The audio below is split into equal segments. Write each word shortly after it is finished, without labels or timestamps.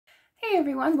Hey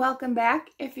everyone, welcome back.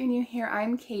 If you're new here,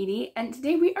 I'm Katie, and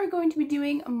today we are going to be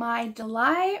doing my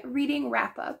July reading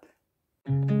wrap-up.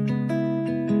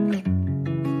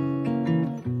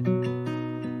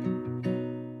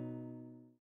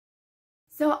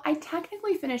 So I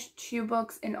technically finished 2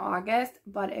 books in August,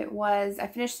 but I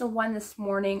finished the one this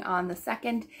morning on the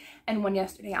 2nd and one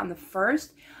yesterday on the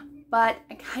 1st, but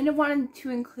I kind of wanted to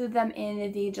include them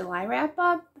in the July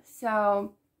wrap-up,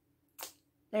 so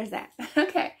there's that.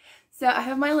 Okay. So I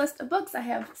have my list of books. I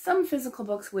have some physical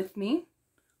books with me.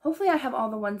 Hopefully I have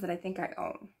all the ones that I think I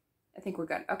own. I think we're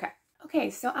good. Okay. Okay,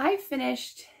 so I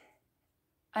finished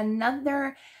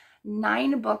another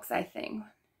 9 books, I think.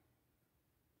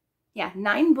 Yeah,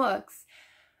 9 books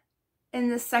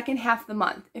in the second half of the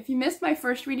month. If you missed my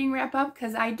first reading wrap-up,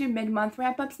 because I do mid-month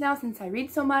wrap-ups now since I read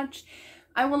so much,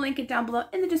 I will link it down below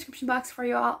in the description box for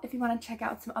you all if you want to check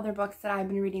out some other books that I've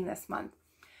been reading this month.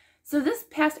 So this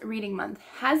past reading month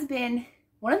has been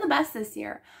one of the best this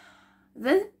year.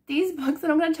 These books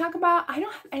that I'm going to talk about, I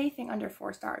don't have anything under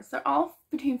 4 stars. They're all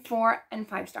between 4 and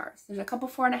 5 stars. There's a couple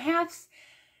 4.5s.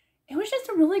 It was just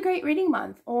a really great reading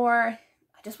month, or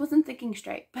I just wasn't thinking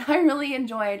straight. But I really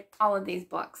enjoyed all of these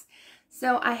books.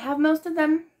 So I have most of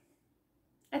them,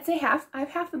 I'd say half. I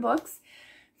have half the books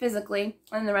physically,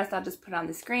 and the rest I'll just put on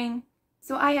the screen.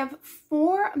 So I have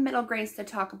 4 middle grades to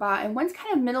talk about, and one's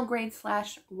kind of middle grade /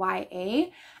 YA,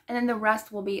 and then the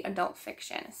rest will be adult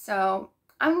fiction. So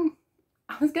I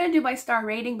was going to do by star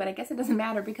rating, but I guess it doesn't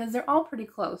matter because they're all pretty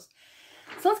close.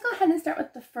 So let's go ahead and start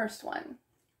with the first one.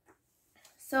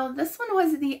 So this one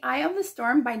was The Eye of the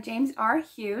Storm by James R.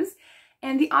 Hughes,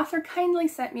 and the author kindly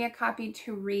sent me a copy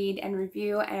to read and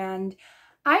review, and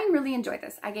I really enjoyed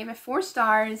this. I gave it 4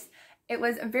 stars. It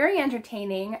was very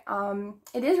entertaining.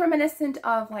 It is reminiscent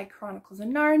of like Chronicles of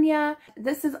Narnia.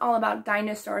 This is all about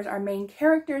dinosaurs. Our main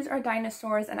characters are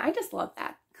dinosaurs, and I just love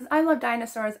that because I love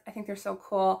dinosaurs. I think they're so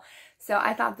cool. So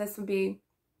I thought this would be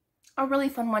a really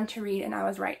fun one to read, and I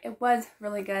was right. It was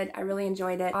really good. I really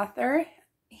enjoyed it. Author,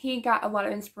 he got a lot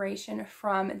of inspiration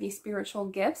from the spiritual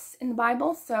gifts in the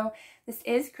Bible. So this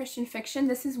is Christian fiction.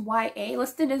 This is YA,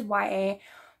 listed as YA.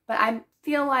 But I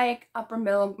feel like upper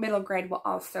middle grade will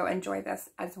also enjoy this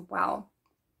as well.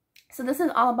 So this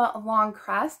is all about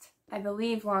Longcrest. I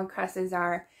believe Longcrest is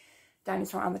our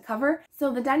dinosaur on the cover.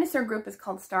 So the dinosaur group is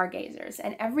called Stargazers,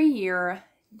 and every year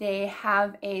they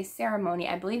have a ceremony.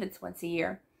 I believe it's once a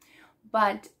year.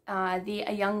 But the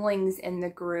younglings in the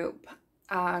group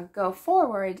go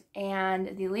forward,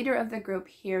 and the leader of the group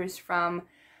hears from,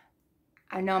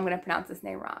 I know I'm going to pronounce this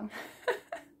name wrong,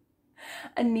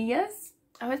 Aeneas.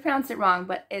 I always pronounce it wrong,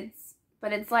 but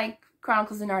it's like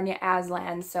Chronicles of Narnia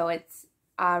Aslan, so it's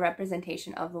a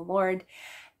representation of the Lord.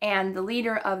 And the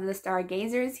leader of the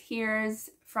Stargazers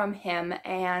hears from him,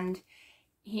 and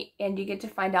you get to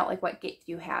find out like what gift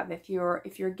you have. If you're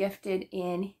gifted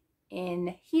in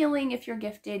healing, if you're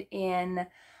gifted in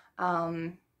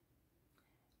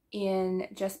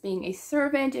just being a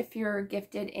servant, if you're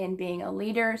gifted in being a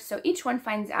leader. So each one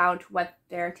finds out what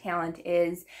their talent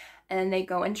is, and they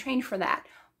go and train for that.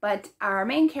 But our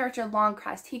main character,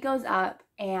 Longcrest, he goes up,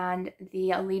 and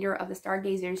the leader of the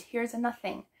Stargazers hears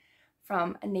nothing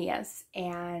from Aeneas.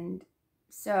 And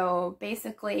so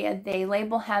basically they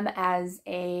label him as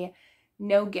a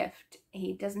no gift.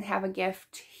 He doesn't have a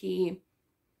gift. He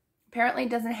apparently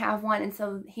doesn't have one, and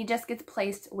so he just gets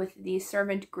placed with the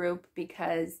servant group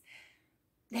because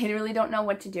they really don't know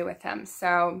what to do with him.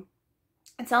 So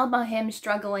it's all about him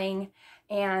struggling,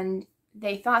 and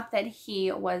they thought that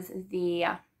he was the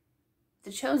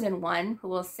chosen one who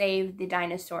will save the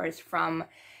dinosaurs from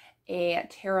a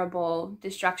terrible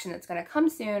destruction that's going to come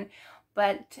soon,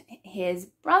 but his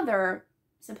brother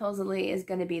supposedly is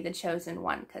going to be the chosen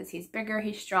one because he's bigger,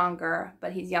 he's stronger,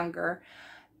 but he's younger.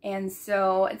 And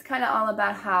so it's kind of all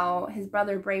about how his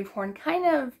brother Bravehorn kind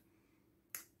of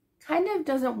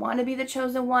doesn't want to be the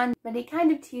chosen one, but he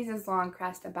kind of teases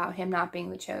Longcrest about him not being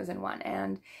the chosen one.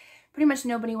 And pretty much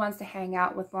nobody wants to hang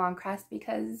out with Longcrest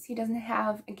because he doesn't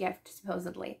have a gift,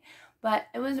 supposedly. But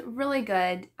it was really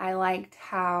good. I liked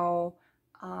how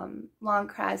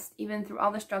Longcrest, even through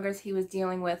all the struggles he was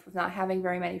dealing with not having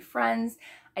very many friends,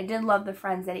 I did love the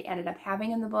friends that he ended up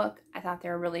having in the book. I thought they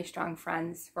were really strong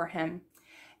friends for him.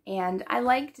 And I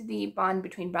liked the bond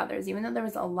between brothers. Even though there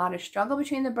was a lot of struggle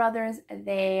between the brothers,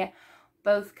 they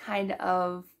both kind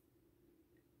of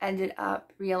ended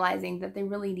up realizing that they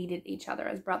really needed each other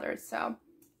as brothers. So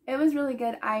it was really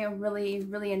good. I really,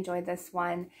 really enjoyed this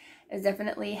one. It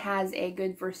definitely has a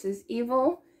good versus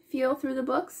evil feel through the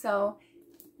book, so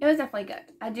it was definitely good.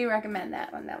 I do recommend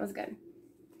that one. That was good.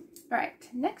 All right,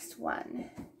 next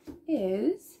one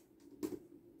is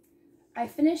I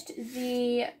finished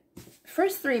the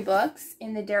first 3 books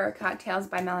in the Derek Cocktails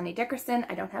by Melanie Dickerson.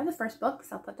 I don't have the first book,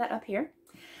 so I'll put that up here.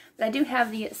 But I do have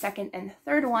the second and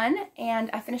third one, and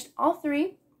I finished all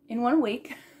 3 in 1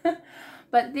 week.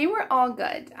 But they were all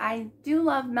good. I do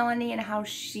love Melanie and how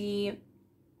she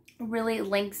really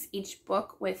links each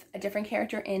book with a different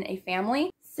character in a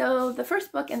family. So the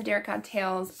first book in the Derek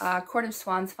Cocktails, Court of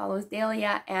Swans, follows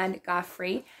Dahlia and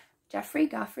Goffrey.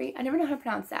 Goffrey? I never know how to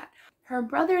pronounce that. Her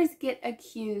brothers get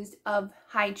accused of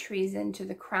high treason to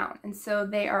the crown, and so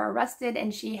they are arrested,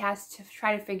 and she has to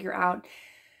try to figure out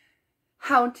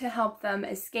how to help them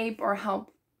escape or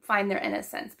help find their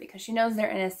innocence, because she knows they're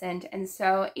innocent. And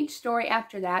so each story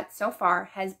after that so far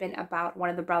has been about one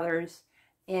of the brothers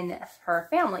in her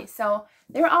family. So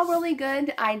they were all really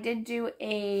good. I did do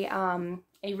a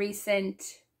recent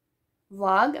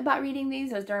vlog about reading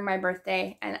these. It was during my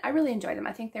birthday, and I really enjoyed them.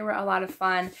 I think they were a lot of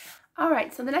fun. All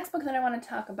right, so the next book that I want to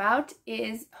talk about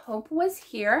is Hope Was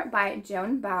Here by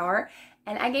Joan Bauer,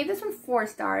 and I gave this one 4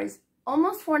 stars,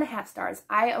 almost 4.5 stars.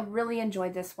 I really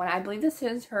enjoyed this one. I believe this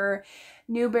is her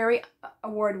Newbery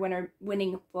Award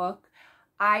winning book.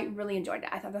 I really enjoyed it.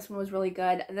 I thought this one was really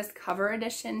good. This cover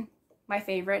edition, my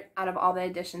favorite out of all the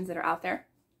editions that are out there.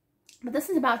 But this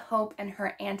is about Hope and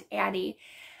her Aunt Addie,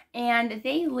 and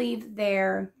they leave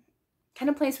their kind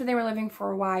of place where they were living for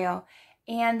a while.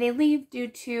 And they leave due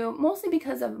to, mostly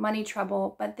because of money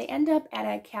trouble, but they end up at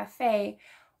a cafe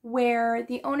where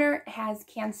the owner has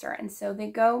cancer. And so they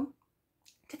go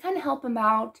to kind of help him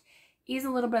out, ease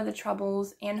a little bit of the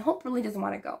troubles, and Hope really doesn't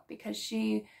want to go because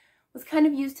she was kind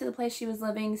of used to the place she was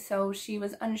living, so she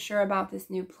was unsure about this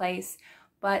new place.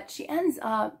 But she ends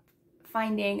up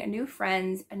finding new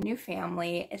friends, a new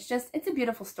family. It's a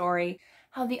beautiful story.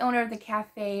 How the owner of the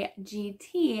cafe,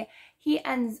 GT,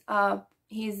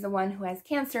 he's the one who has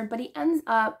cancer, but he ends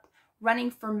up running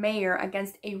for mayor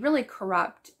against a really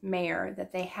corrupt mayor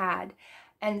that they had.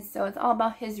 And so it's all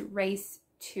about his race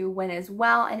to win as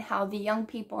well, and how the young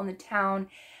people in the town,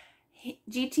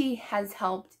 GT has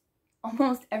helped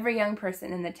almost every young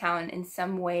person in the town in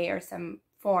some way or some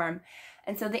form.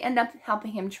 And so they end up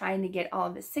helping him, trying to get all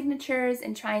of his signatures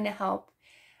and trying to help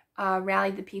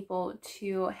rally the people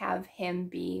to have him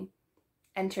be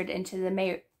entered into the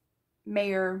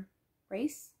mayor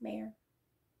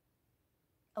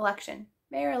election.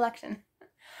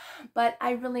 But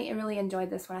I really enjoyed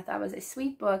this one. I thought it was a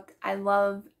sweet book. I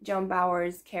love Joan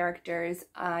Bauer's characters.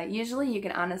 Usually you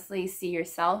can honestly see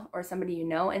yourself or somebody you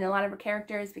know in a lot of her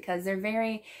characters, because they're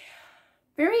very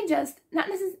just, not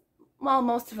necessarily, well,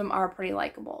 most of them are pretty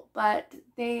likable, but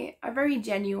they are very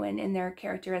genuine in their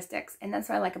characteristics, and that's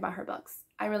what I like about her books.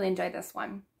 I really enjoyed this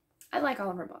one. I like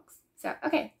all of her books. So,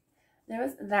 okay, there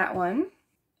was that one.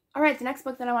 All right, the next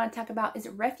book that I want to talk about is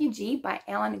Refugee by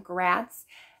Alan Gratz,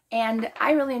 and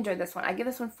I really enjoyed this one. I give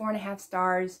this one 4.5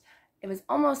 stars. It was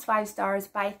almost 5 stars,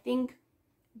 but I think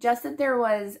just that there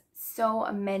was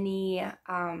so many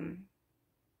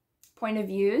point of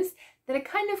views that it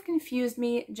kind of confused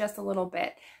me just a little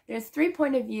bit. There's 3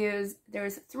 point of views,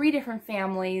 there's 3 different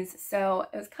families, so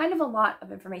it was kind of a lot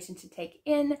of information to take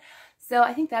in. So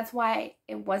I think that's why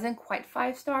it wasn't quite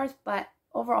 5 stars, but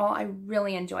overall I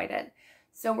really enjoyed it.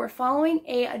 So we're following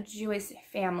a Jewish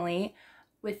family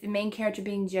with the main character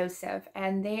being Joseph,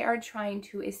 and they are trying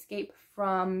to escape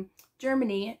from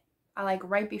Germany like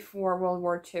right before World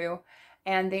War II,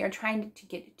 and they are trying to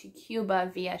get to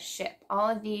Cuba via ship. All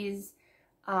of these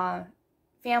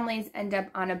families end up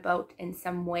on a boat in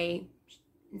some way.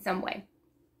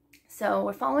 So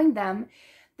we're following them.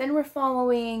 Then we're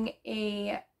following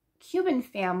a Cuban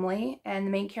family, and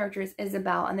the main character is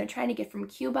Isabel, and they're trying to get from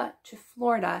Cuba to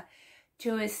Florida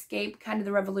to escape kind of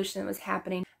the revolution that was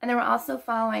happening. And then we're also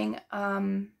following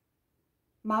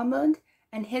Mahmoud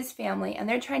and his family, and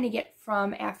they're trying to get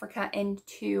from Africa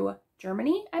into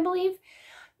Germany, I believe,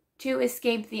 to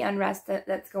escape the unrest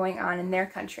that's going on in their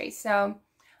country. So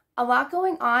a lot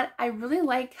going on. I really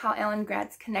like how Alan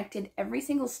Gratz connected every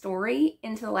single story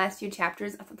into the last few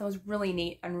chapters. I thought that was really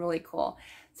neat and really cool.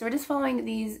 So we're just following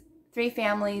these 3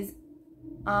 families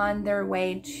on their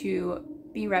way to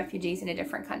be refugees in a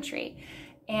different country.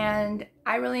 And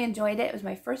I really enjoyed it. It was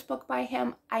my first book by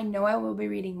him. I know I will be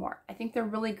reading more. I think they're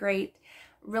really great,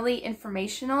 really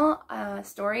informational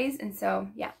stories. And so,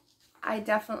 yeah, I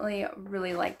definitely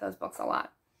really like those books a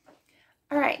lot.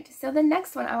 All right, so the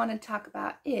next one I want to talk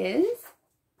about is,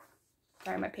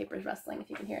 sorry, my paper's rustling if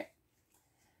you can hear it.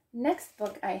 Next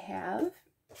book I have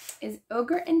is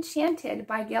Ogre Enchanted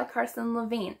by Gail Carson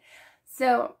Levine.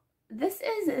 So this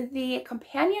is the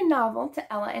companion novel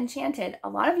to Ella Enchanted. A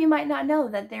lot of you might not know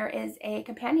that there is a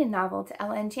companion novel to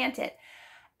Ella Enchanted.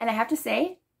 And I have to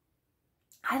say,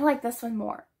 I like this one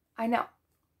more. I know,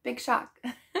 big shock.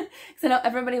 Because I know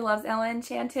everybody loves Ella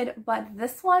Enchanted, but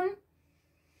this one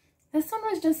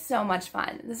was just so much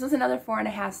fun. This was another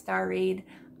 4.5-star read.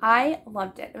 I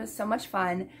loved it. It was so much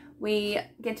fun. We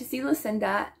get to see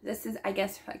Lucinda. This is, I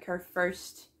guess, like her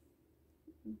first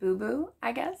boo-boo,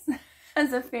 I guess,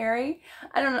 as a fairy.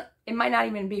 I don't know. It might not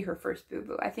even be her first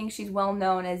boo-boo. I think she's well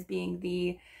known as being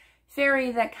the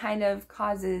fairy that kind of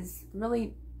causes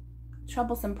really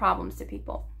troublesome problems to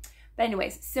people. But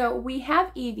anyways, so we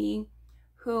have Evie,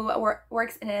 who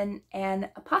works in an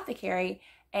apothecary,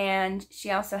 and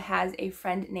she also has a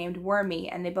friend named Wormy,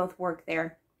 and they both work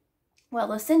there. Well,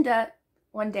 Lucinda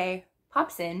one day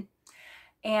pops in,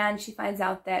 and she finds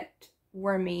out that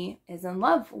Wormy is in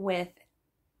love with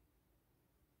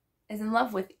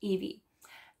Evie.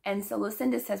 And so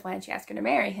Lucinda says, why don't you ask her to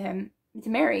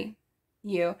marry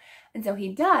you? And so he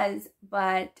does,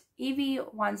 but Evie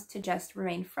wants to just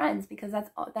remain friends because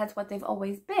that's what they've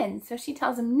always been. So she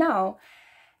tells him no,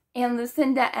 and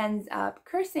Lucinda ends up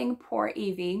cursing poor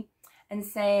Evie and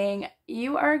saying,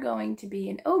 you are going to be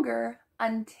an ogre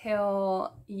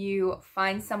until you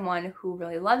find someone who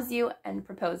really loves you and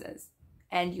proposes,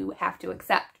 and you have to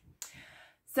accept.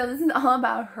 So this is all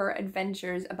about her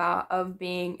adventures of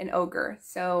being an ogre.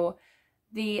 So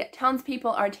the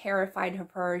townspeople are terrified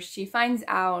of her. She finds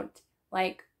out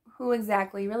like who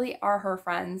exactly really are her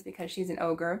friends because she's an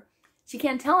ogre. She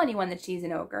can't tell anyone that she's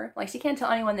an ogre. Like, she can't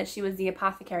tell anyone that she was the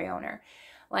apothecary owner.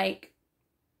 Like,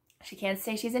 she can't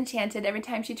say she's enchanted. Every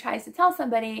time she tries to tell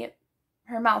somebody,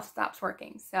 her mouth stops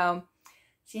working. So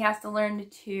she has to learn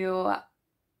to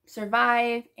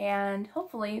survive and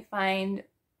hopefully find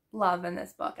love in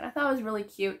this book. And I thought it was really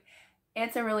cute.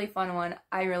 It's a really fun one.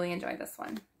 I really enjoyed this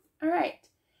one. All right.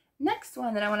 Next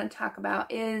one that I want to talk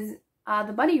about is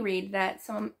the buddy read that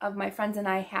some of my friends and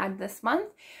I had this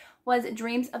month was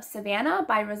Dreams of Savannah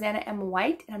by Rosanna M.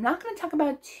 White. And I'm not going to talk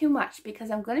about it too much because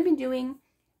I'm going to be doing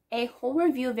a whole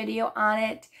review video on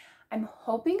it. I'm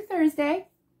hoping Thursday,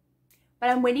 but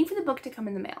I'm waiting for the book to come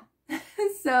in the mail.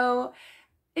 So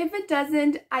if it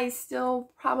doesn't, I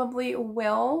still probably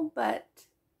will, but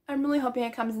I'm really hoping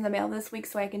it comes in the mail this week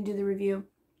so I can do the review.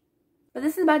 But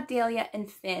this is about Dahlia and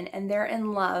Finn, and they're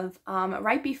in love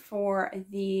right before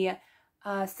the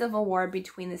Civil War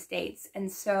between the states.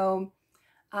 And so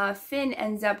Finn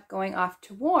ends up going off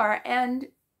to war, and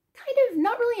kind of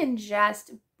not really in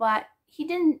jest, but he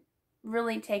didn't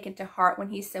really take it to heart when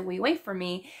he said, "Will you wait for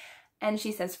me?" And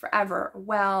she says, "Forever."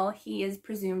 Well, he is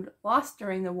presumed lost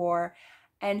during the war,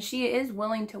 and she is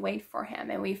willing to wait for him.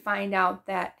 And we find out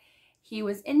that he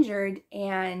was injured,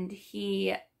 and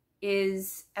he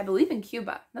is, I believe, in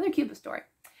Cuba. Another Cuba story.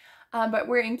 But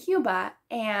we're in Cuba,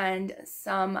 and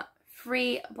some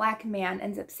free black man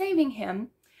ends up saving him,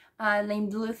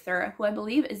 named Luther, who I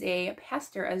believe is a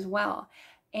pastor as well.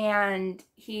 And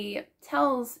he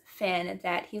tells Finn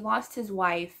that he lost his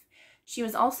wife. She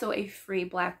was also a free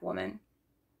black woman,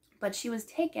 but she was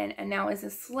taken and now is a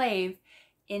slave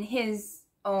in his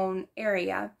own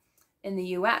area in the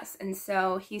US. And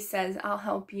so he says, "I'll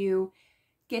help you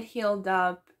get healed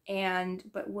up,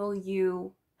 but will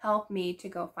you help me to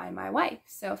go find my wife?"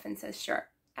 So Finn says, "Sure,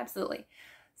 absolutely."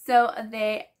 So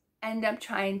they end up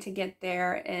trying to get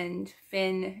there, and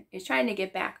Finn is trying to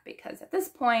get back because at this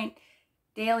point,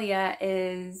 Dahlia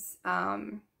is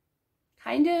kind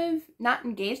of not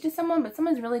engaged to someone, but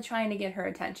someone's really trying to get her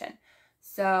attention.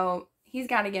 So he's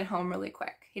got to get home really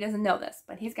quick. He doesn't know this,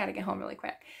 but he's got to get home really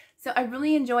quick. So I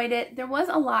really enjoyed it. There was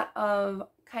a lot of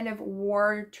kind of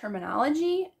war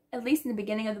terminology, at least in the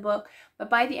beginning of the book, but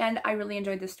by the end, I really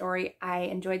enjoyed the story. I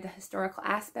enjoyed the historical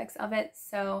aspects of it,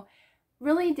 so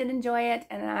really did enjoy it,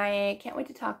 and I can't wait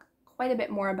to talk quite a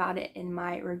bit more about it in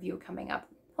my review coming up,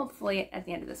 hopefully at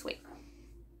the end of this week.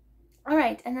 All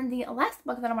right, and then the last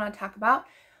book that I want to talk about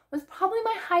was probably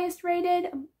my highest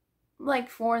rated, like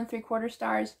 4 3/4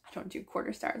 stars. I don't do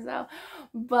quarter stars though,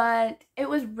 but it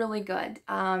was really good.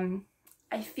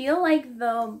 I feel like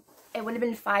though it would have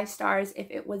been 5 stars if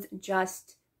it was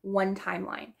just one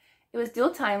timeline. It was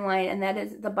dual timeline, and that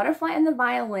is The Butterfly and the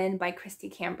Violin by Christy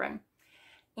Cambron.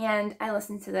 And I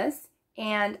listened to this,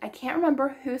 and I can't remember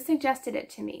who suggested it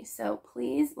to me, so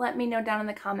please let me know down in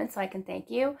the comments so I can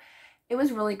thank you. It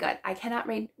was really good. I cannot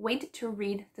wait to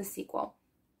read the sequel.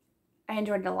 I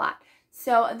enjoyed it a lot.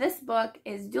 So this book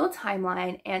is dual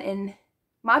timeline, and in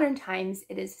modern times,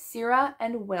 it is Sierra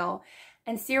and Will.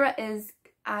 And Sierra is,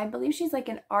 I believe she's like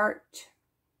an art,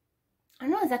 I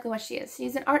don't know exactly what she is.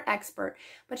 She's an art expert,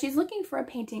 but she's looking for a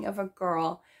painting of a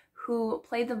girl who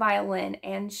played the violin,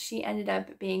 and she ended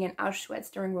up being in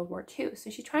Auschwitz during World War II. So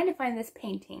she's trying to find this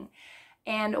painting,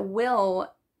 and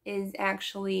Will is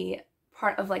actually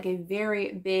part of like a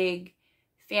very big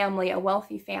family, a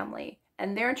wealthy family,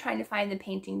 and they're trying to find the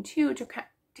painting too to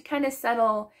kind of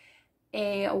settle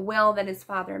a will that his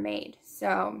father made.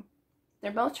 So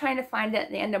they're both trying to find it.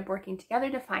 They end up working together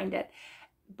to find it.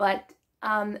 But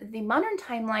the modern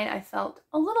timeline I felt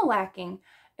a little lacking.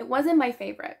 It wasn't my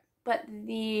favorite, but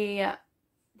the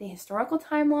historical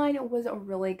timeline was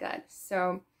really good.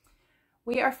 So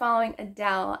we are following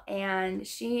Adele, and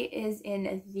she is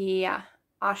in the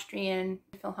Austrian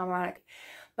Philharmonic,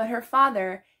 but her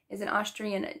father is an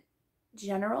Austrian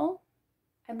general,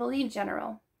 I believe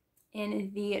general,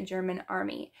 in the German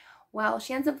army. Well,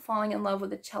 she ends up falling in love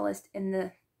with a cellist in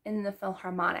the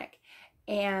Philharmonic,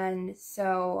 and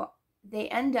so they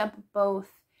end up both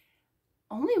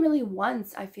only really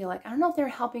once, I feel like. I don't know if they were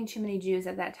helping too many Jews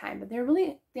at that time, but they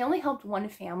only helped one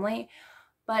family,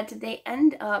 but they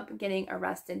end up getting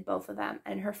arrested, both of them,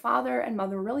 and her father and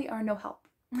mother really are no help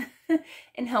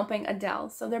in helping Adele.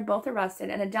 So they're both arrested,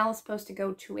 and Adele is supposed to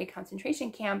go to a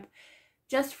concentration camp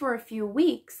just for a few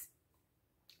weeks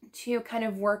to kind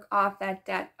of work off that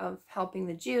debt of helping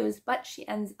the Jews, but she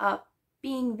ends up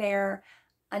being there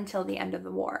until the end of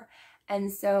the war. And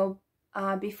so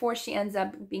before she ends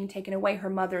up being taken away, her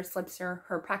mother slips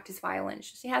her practice violin.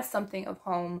 She has something of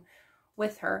home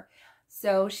with her.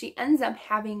 So she ends up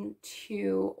having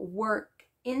to work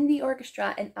in the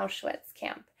orchestra in Auschwitz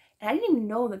camp. And I didn't even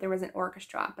know that there was an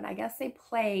orchestra, but I guess they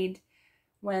played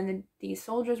when the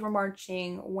soldiers were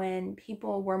marching, when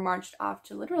people were marched off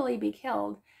to literally be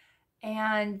killed,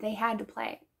 and they had to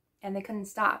play and they couldn't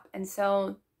stop. And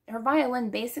so her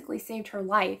violin basically saved her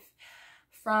life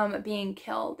from being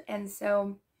killed. And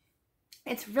so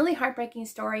it's a really heartbreaking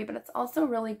story, but it's also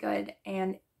really good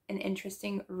and an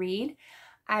interesting read.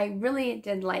 I really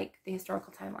did like the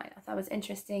historical timeline. I thought it was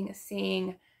interesting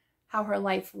seeing how her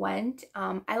life went.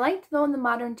 I liked, though, in the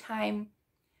modern time,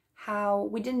 how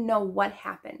we didn't know what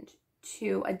happened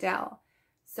to Adele.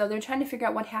 So they're trying to figure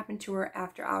out what happened to her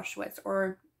after Auschwitz,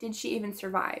 or did she even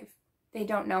survive? They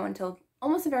don't know until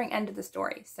almost the very end of the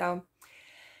story. So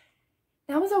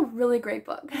that was a really great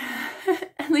book.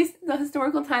 At least the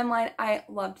historical timeline I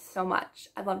loved so much.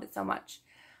 I loved it so much.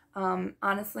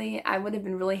 Honestly, I would have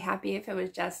been really happy if it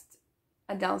was just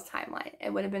Adele's timeline.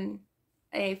 It would have been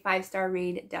a 5-star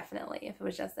read, definitely, if it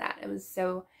was just that. It was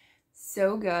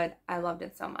so good. I loved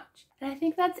it so much. And I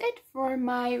think that's it for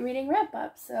my reading wrap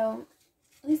up. So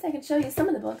at least I can show you some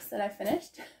of the books that I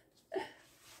finished.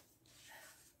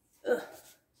 Ugh.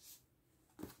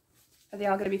 Are they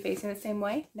all going to be facing the same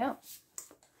way? No.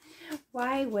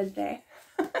 Why would they?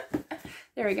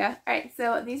 There we go. All right,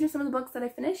 so these are some of the books that I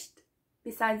finished,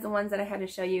 besides the ones that I had to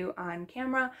show you on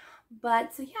camera.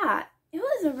 But so yeah, it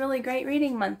was a really great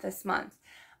reading month this month.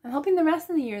 I'm hoping the rest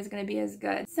of the year is going to be as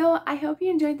good. So I hope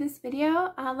you enjoyed this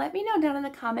video. Let me know down in the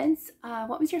comments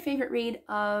what was your favorite read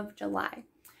of July.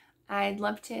 I'd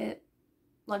love to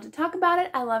talk about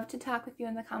it. I love to talk with you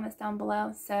in the comments down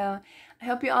below. So I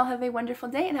hope you all have a wonderful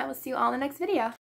day, and I will see you all in the next video.